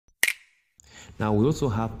Now we also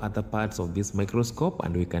have other parts of this microscope,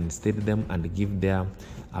 and we can state them and give their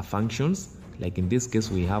functions. Like in this case,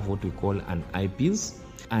 we have what we call an eyepiece.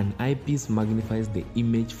 An eyepiece magnifies the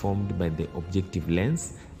image formed by the objective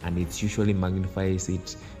lens, and it usually magnifies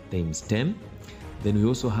it times 10. Then we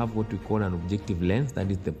also have what we call an objective lens, that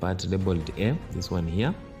is the part labeled A, this one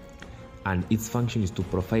here, and its function is to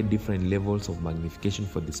provide different levels of magnification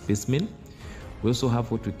for the specimen. We also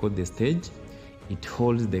have what we call the stage. It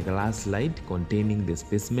holds the glass slide containing the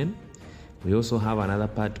specimen. We also have another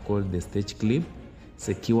part called the stage clip,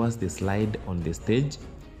 secures the slide on the stage.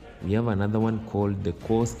 We have another one called the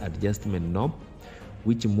coarse adjustment knob,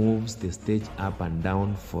 which moves the stage up and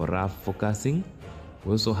down for rough focusing.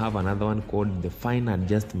 We also have another one called the fine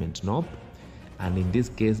adjustment knob, and in this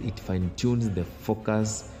case it fine-tunes the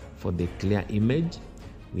focus for the clear image.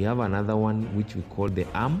 We have another one which we call the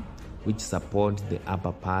arm, which supports the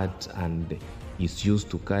upper part and is used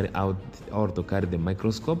to carry out or to carry the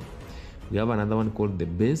microscope. We have another one called the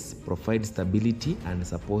base, provides stability and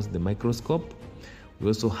supports the microscope. We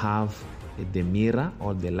also have the mirror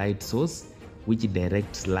or the light source, which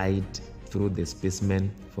directs light through the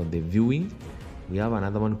specimen for the viewing. We have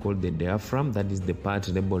another one called the diaphragm, that is the part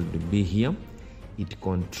labeled B here. It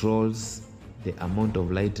controls the amount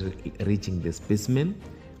of light reaching the specimen.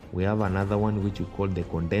 We have another one which we call the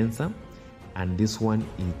condenser, and this one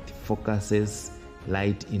it focuses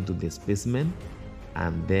light into the specimen.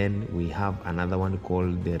 And then we have another one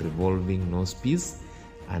called the revolving nose piece,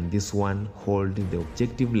 and this one holds the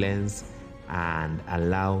objective lens and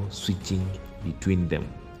allow switching between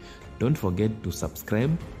them. Don't forget to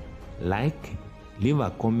subscribe, like, leave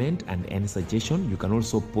a comment and any suggestion. You can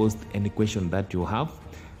also post any question that you have,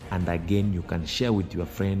 and again you can share with your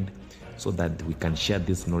friend so that we can share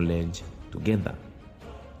this knowledge together.